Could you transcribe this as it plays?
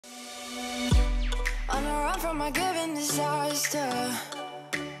On a run from my given disaster,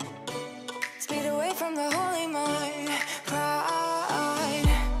 speed away from the holy mind. Pride,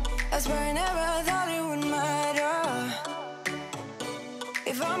 that's where I never thought it would matter.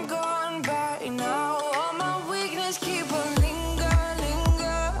 If I'm gone by now, all my weakness keep on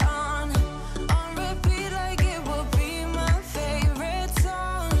linger on repeat like it will be my favorite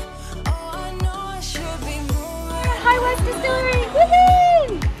song. Oh, I know I should be moving. High West Distillery,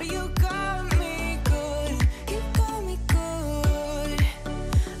 woohoo! But you got me good, you got me good.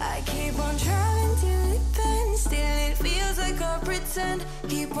 I keep on driving till it bends, still it feels like I pretend.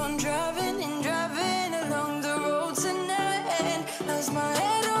 Keep on driving and driving along the road tonight. Lost my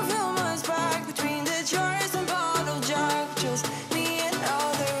head over my back between the jars and bottle jack. Just me and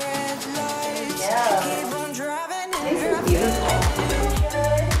all the red lights. Keep on driving and driving.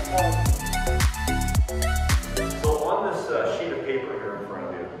 So on this sheet of paper here in front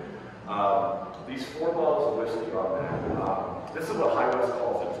of you, these 4 bottles of whiskey are on that. This is what High West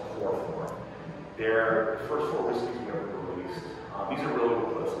calls its core form. They're the first 4 whiskeys we ever released. These are really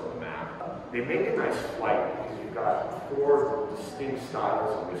what put us on the map. They make a nice flight because you've got 4 distinct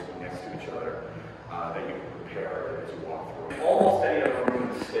styles of whiskey next to each other that you can prepare as you walk through. In almost any other room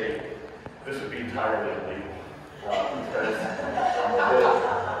in the state, this would be entirely illegal. Because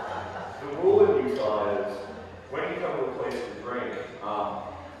the rule in Utah is when you come to a place to drink,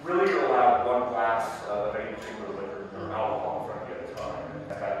 really you're allowed 1 glass of any particular liquor or alcohol in front of you at a time.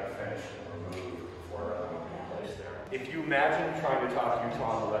 And that you finish and remove before being placed there. If you imagine trying to talk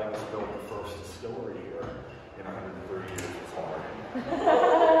Utah into letting us build the first distillery here in 130 years, it's hard.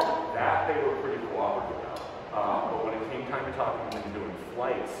 That they were pretty cooperative about. But when it came time to talking them into doing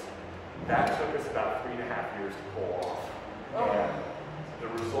flights, that took us about 3.5 years to pull off. And the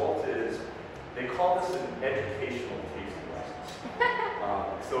result is, they call this an educational tasting license.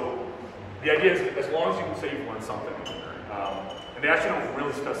 So the idea is, as long as you can say you've learned something, and they actually don't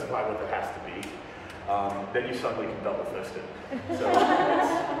really specify what that has to be, then you suddenly can double fist it. So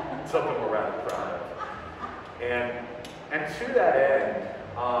it's something we're rather proud of. And to that end,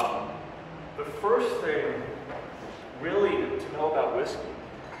 the first thing really to know about whiskey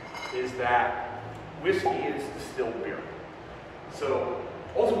is that whiskey is distilled beer. So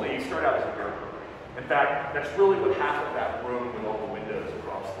ultimately, you start out as a beer brewery. In fact, that's really what half of that room with all the windows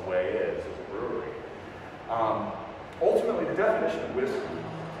across the way is a brewery. Ultimately, the definition of whiskey,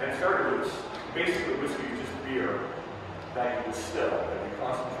 and it started with basically whiskey is just beer that you distill, that you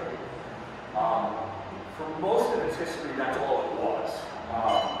concentrate. For most of its history, that's all it was.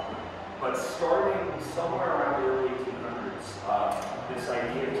 But starting somewhere around the early 1800s, this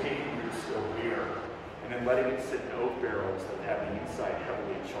idea of taking your distilled beer and then letting it sit in oak barrels that have the inside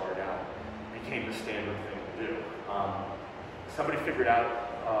heavily charred out became the standard thing to do. Somebody figured out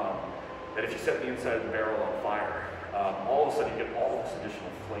that if you set the inside of the barrel on fire, all of a sudden you get all this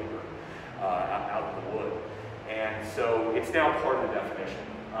additional flavor out of the wood. And so it's now part of the definition.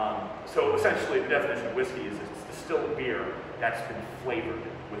 So essentially the definition of whiskey is it's distilled beer that's been flavored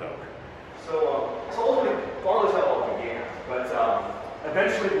with oak. So ultimately, all this all began, but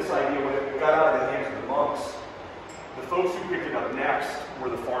eventually this idea, when it got out of the hands of the monks, the folks who picked it up next were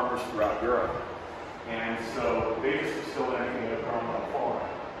the farmers throughout Europe. And so they just distilled anything that grown on a farm.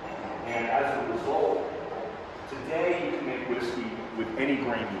 And as a result, today you can make whiskey with any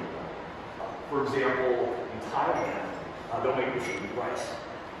grain you want. For example, in Thailand, they'll make whiskey with rice.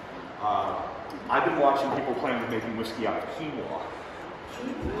 I've been watching people playing with making whiskey out of quinoa.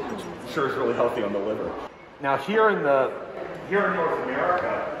 I'm sure it's really healthy on the liver. Now here in North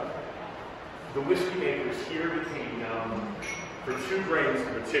America, the whiskey makers here became known for 2 grains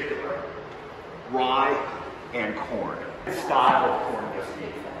in particular, rye and corn. The style of corn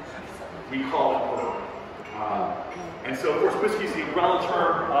whiskey, we call it bourbon. And so of course whiskey is the umbrella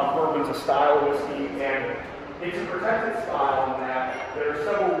term, bourbon's a style of whiskey, and it's a protected style in that there are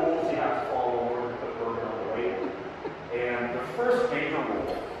several rules you have to follow in order to put bourbon on the label. And the first major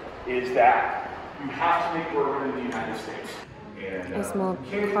rule is that you have to make bourbon in the United States. And, I smell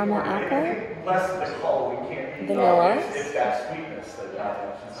caramel apple, less the color, we can't vanilla, it's that sweetness that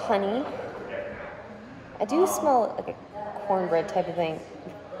honey. I do smell like a cornbread type of thing.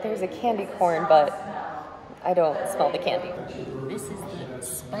 There's a candy corn, but I don't smell the candy. This is the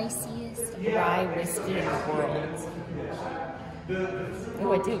spiciest rye whiskey in the world.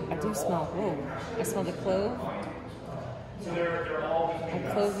 Oh, I do smell, whoa. I smell the clove.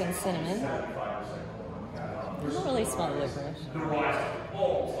 Clove and cinnamon. I don't really smell licorice.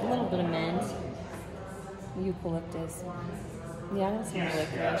 A little bit of mint. Eucalyptus. Yeah, I don't smell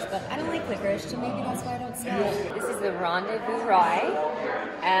licorice, but I don't like licorice, so maybe that's why I don't smell it. This is the Rendezvous Rye,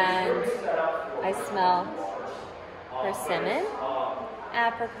 and I smell persimmon,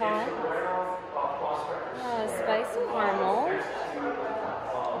 apricot, spicy caramel,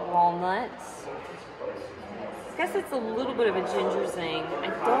 walnuts. I guess it's a little bit of a ginger zing. I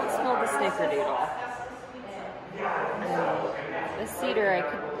don't smell the snickerdoodle. The cedar, I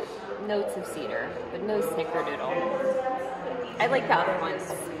could notes of cedar, but no snickerdoodle. I like the other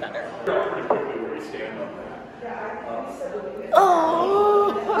ones better.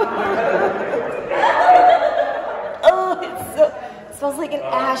 Oh! Oh, it smells like an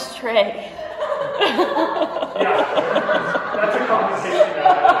ashtray. That's a conversation.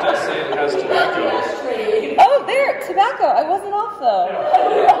 Just say it has tobacco. Oh, there, tobacco. I wasn't off though.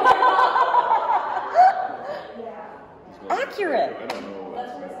 Accurate. I don't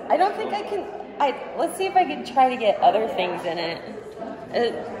know. I don't think I can. Let's see if I can try to get other things in it.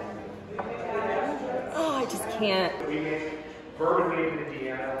 I just can't. We made bourbon made in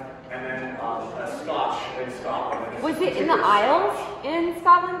Indiana, and then a Scotch in Scotland. Was it in the Isles in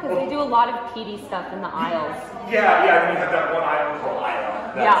Scotland? Because they do a lot of peaty stuff in the Isles. Yeah, we have that one island called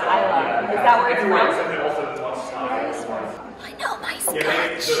Isla. Yeah, Isla. Is that where it's from? And then also one side. I know my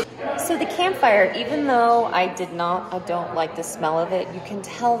Scotch. So the campfire, even though I don't like the smell of it, you can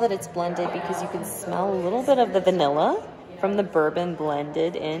tell that it's blended because you can smell a little bit of the vanilla from the bourbon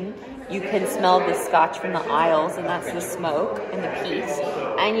blended in. You can smell the Scotch from the Isles, and that's the smoke and the peat.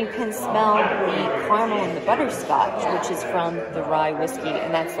 And you can smell the caramel and the butterscotch, which is from the rye whiskey,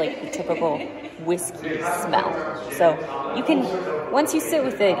 and that's like the typical whiskey smell. So you can, once you sit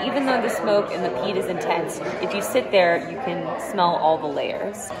with it, even though the smoke and the peat is intense, if you sit there, you can smell all the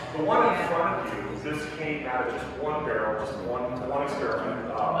layers. The one in front of you, this came out of just one barrel, just one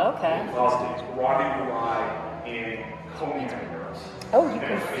experiment. Okay. Rendezvous rye in cognac barrels. Oh, you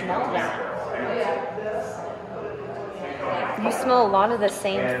can smell that. You smell a lot of the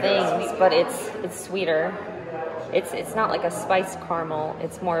same things, but it's sweeter. It's not like a spiced caramel.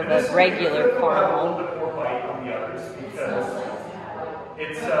 It's more of a regular caramel. You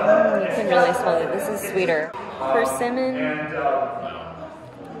can really smell it. This is sweeter. Persimmon,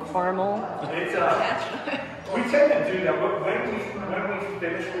 caramel. We tend to do that when we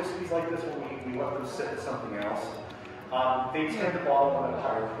finish whiskeys like this, when we let them sit with something else. They tend to bottle them at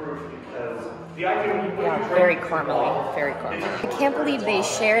higher proof because the idea Yeah, very caramely, very caramely. I can't believe they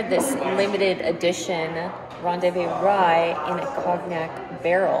shared this limited edition Rendezvous Rye in a cognac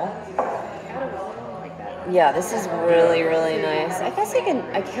barrel. Yeah, this is really, really nice. I guess I can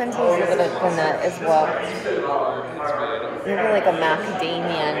taste a little bit of nut as well. Maybe like a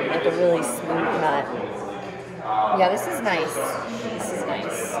macadamia, like a really smooth nut. Yeah, this is nice. This is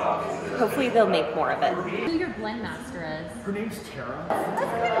nice. Hopefully they'll make more of it. Who your blend master is? Her name's Tara. That's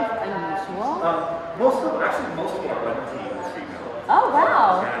kind of unusual. Most of our blend team is female. Oh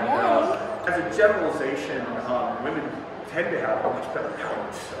wow! And, as a generalization, women tend to have a much better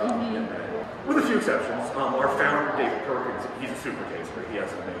palate than men. With a few exceptions. Our founder, David Perkins, he's a super taster. He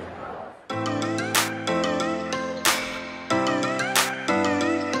has an amazing palate.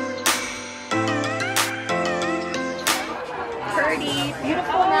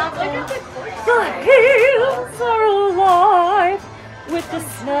 Beautiful mountain. The hills are alive with the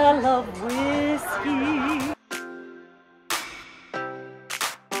smell of whiskey.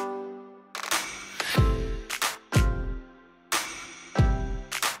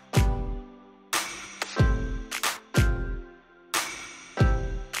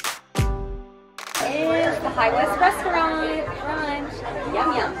 Here's the High West restaurant. Lunch. Yum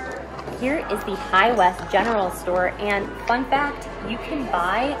yum. Here is the High West General Store, and fun fact, you can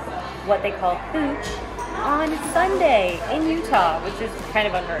buy what they call hooch on Sunday in Utah, which is kind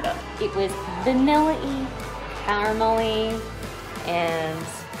of unheard of. It was vanilla-y, caramel-y, and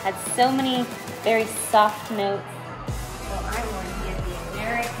had so many very soft notes. So I'm going to get the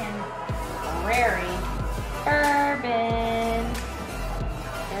American Prairie Bourbon.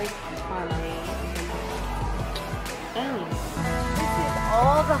 Very caramel-y.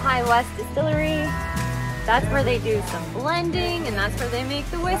 All the High West Distillery. That's where they do some blending, and that's where they make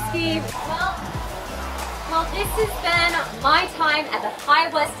the whiskey. Well, this has been my time at the High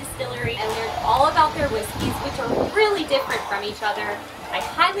West Distillery. I learned all about their whiskeys, which are really different from each other. I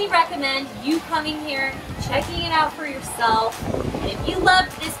highly recommend you coming here, checking it out for yourself. And if you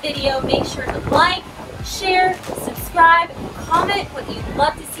loved this video, make sure to like, share, subscribe, comment what you'd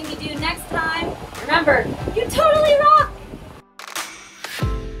love to see me do next time. Remember, you totally rock!